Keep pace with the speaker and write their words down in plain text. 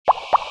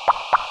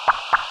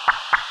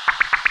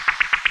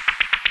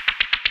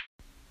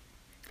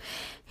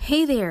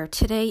Hey there,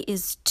 today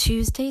is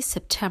Tuesday,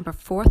 September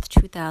 4th,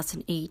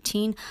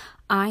 2018.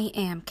 I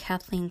am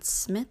Kathleen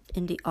Smith,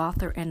 indie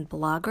author and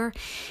blogger,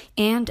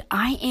 and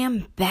I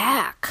am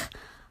back.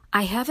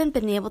 I haven't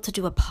been able to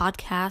do a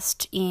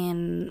podcast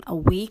in a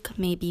week,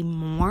 maybe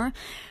more,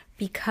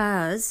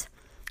 because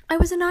I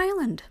was in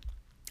Ireland.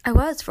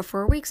 For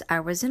 4 weeks, I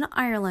was in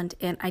Ireland,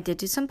 and I did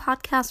do some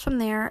podcasts from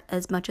there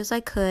as much as I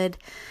could,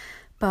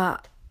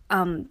 but,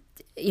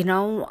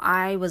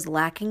 I was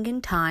lacking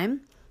in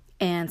time.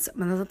 And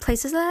some of the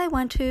places that I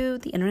went to,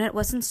 the internet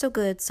wasn't so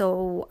good,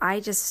 so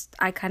I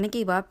kind of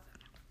gave up.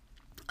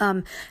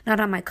 Not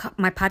on my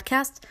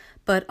podcast,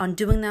 but on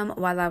doing them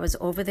while I was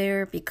over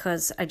there,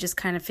 because I just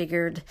kind of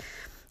figured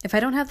if I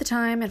don't have the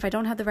time, if I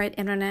don't have the right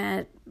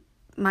internet,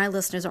 my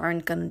listeners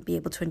aren't going to be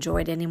able to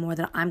enjoy it any more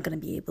than I'm going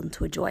to be able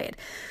to enjoy it.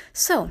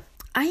 So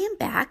I am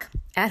back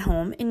at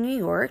home in New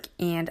York,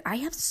 and I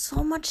have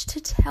so much to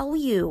tell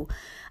you.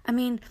 I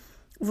mean,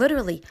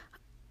 literally.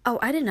 Oh,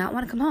 I did not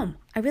want to come home.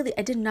 I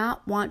did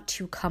not want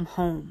to come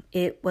home.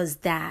 It was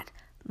that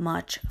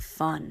much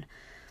fun.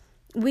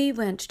 We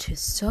went to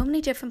so many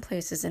different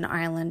places in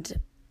Ireland,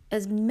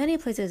 as many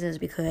places as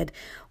we could.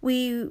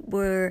 We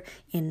were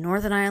in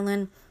Northern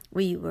Ireland.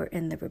 We were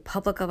in the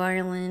Republic of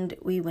Ireland.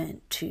 We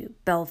went to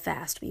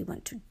Belfast. We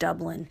went to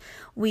Dublin.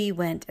 We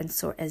went and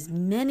saw as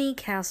many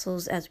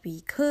castles as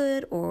we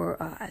could, or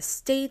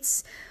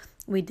estates.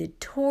 We did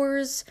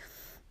tours.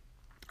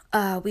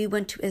 We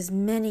went to as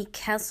many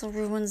castle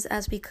ruins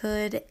as we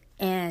could,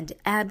 and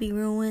abbey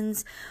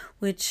ruins,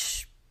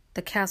 which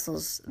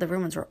the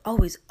ruins were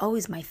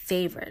always my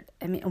favorite.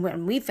 I mean,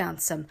 when we found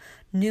some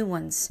new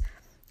ones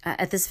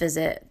at this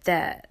visit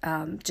that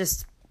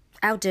just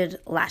outdid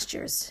last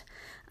year's.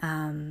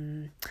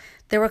 There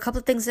were a couple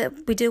of things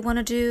that we did want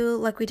to do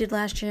like we did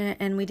last year,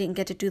 and we didn't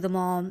get to do them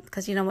all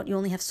because you know what, you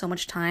only have so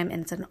much time,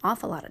 and it's an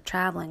awful lot of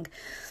traveling.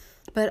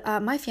 But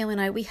my family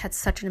and I, we had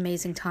such an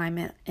amazing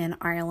time in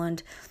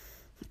Ireland.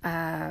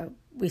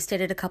 We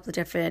stayed at a couple of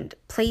different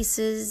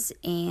places,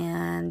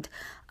 and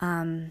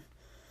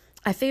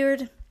I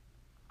figured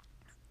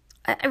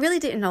I really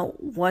didn't know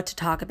what to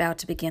talk about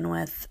to begin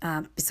with,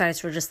 besides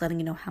for just letting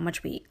you know how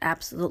much we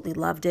absolutely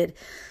loved it.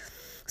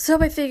 So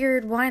I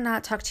figured, why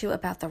not talk to you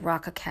about the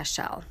Rock of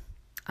Cashel?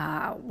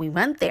 We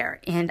went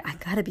there, and I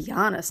gotta be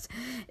honest,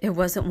 it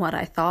wasn't what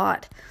I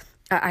thought.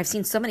 I've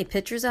seen so many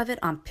pictures of it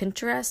on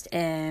Pinterest,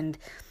 and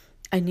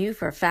I knew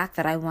for a fact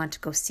that I wanted to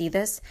go see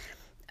this,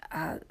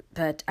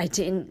 but I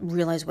didn't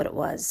realize what it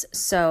was.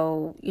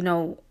 So,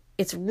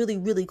 it's a really,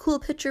 really cool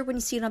picture when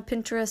you see it on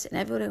Pinterest, and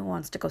everybody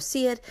wants to go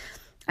see it.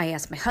 I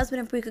asked my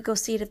husband if we could go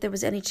see it if there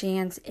was any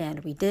chance,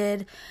 and we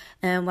did.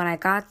 And when I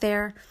got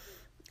there,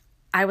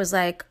 I was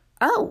like,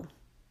 oh,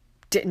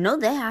 didn't know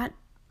that.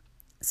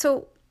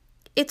 So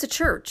it's a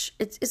church.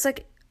 It's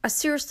like a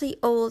seriously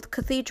old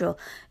cathedral.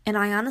 And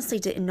I honestly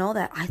didn't know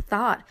that. I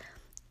thought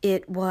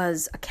it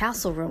was a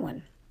castle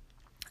ruin.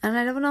 And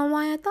I don't know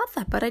why I thought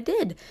that, but I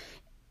did.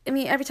 I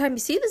mean, every time you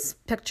see this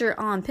picture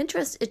on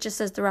Pinterest, it just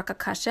says the Rock of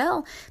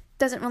Cashel.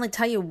 Doesn't really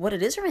tell you what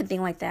it is or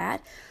anything like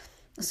that.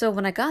 So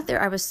when I got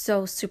there, I was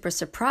so super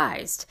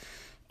surprised.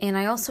 And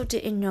I also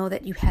didn't know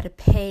that you had to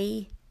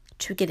pay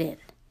to get in.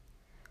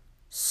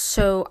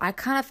 So I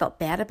kind of felt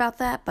bad about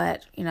that,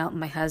 but,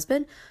 my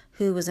husband,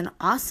 who was an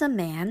awesome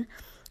man,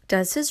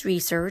 does his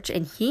research,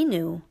 and he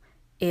knew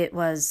it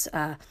was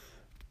a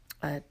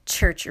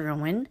church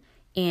ruin,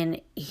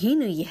 and he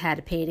knew you had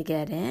to pay to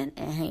get in,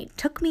 and he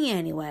took me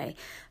anyway.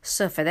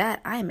 So for that,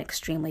 I am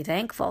extremely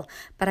thankful.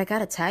 But I got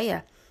to tell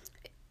you,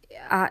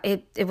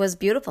 it was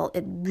beautiful.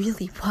 It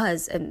really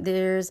was. And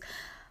there's,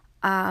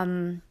 I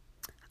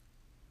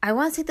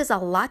want to say there's a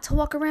lot to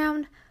walk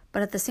around,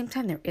 but at the same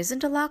time, there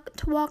isn't a lot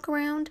to walk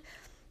around.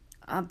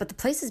 But the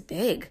place is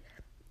big.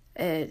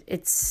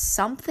 It's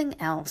something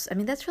else. I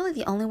mean, that's really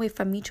the only way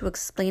for me to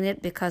explain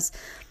it, because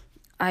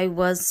I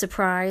was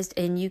surprised,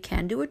 and you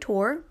can do a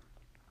tour,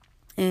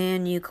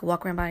 and you can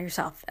walk around by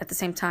yourself at the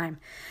same time.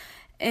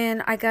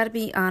 And I got to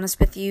be honest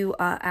with you,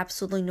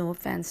 absolutely no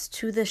offense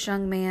to this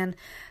young man,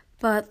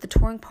 but the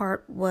touring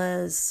part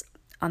was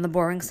on the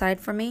boring side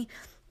for me.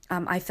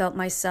 I felt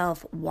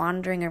myself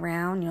wandering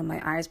around. My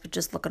eyes were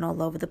just looking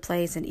all over the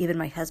place. And even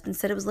my husband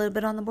said it was a little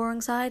bit on the boring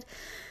side.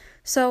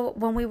 So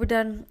when we were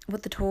done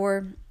with the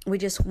tour, we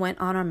just went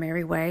on our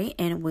merry way,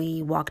 and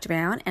we walked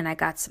around, and I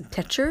got some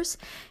pictures,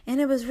 and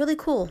it was really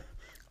cool.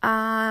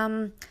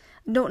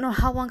 Don't know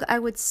how long I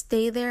would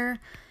stay there.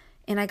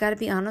 And I got to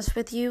be honest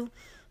with you,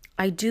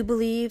 I do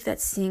believe that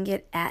seeing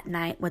it at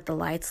night with the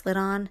lights lit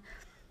on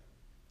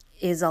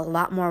is a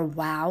lot more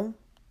wow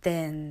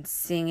than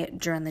seeing it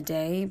during the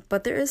day,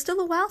 but there is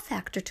still a wow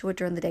factor to it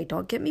during the day.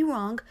 Don't get me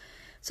wrong.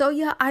 So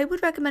yeah, I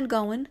would recommend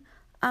going.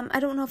 I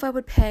don't know if I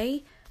would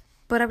pay,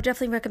 but I would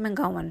definitely recommend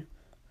going.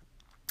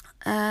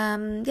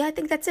 I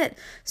think that's it.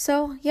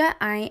 So yeah,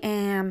 I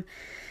am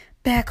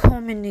back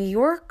home in New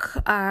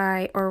York.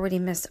 I already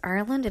missed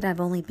Ireland, and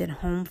I've only been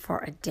home for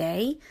a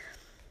day.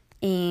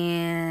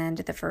 And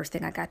the first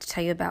thing I got to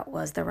tell you about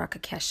was the Rock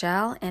of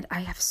Cashel, and I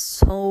have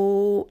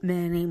so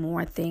many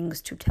more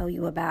things to tell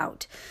you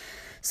about.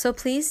 So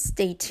please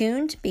stay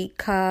tuned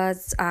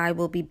because I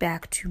will be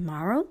back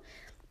tomorrow.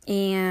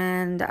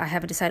 And I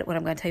haven't decided what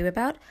I'm going to tell you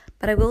about,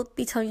 but I will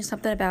be telling you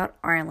something about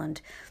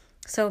Ireland.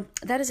 So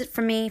that is it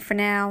for me for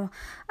now.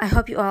 I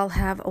hope you all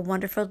have a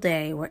wonderful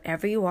day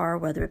wherever you are,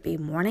 whether it be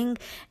morning,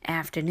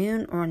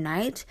 afternoon, or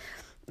night.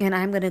 And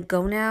I'm going to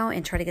go now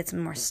and try to get some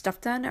more stuff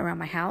done around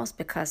my house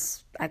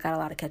because I got a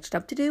lot of catching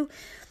up to do.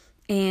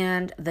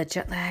 And the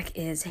jet lag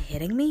is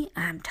hitting me.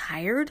 I'm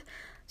tired.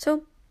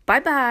 So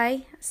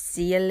bye-bye.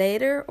 See you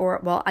later. Or,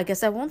 well, I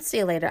guess I won't see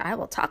you later. I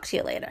will talk to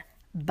you later.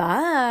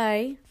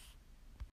 Bye.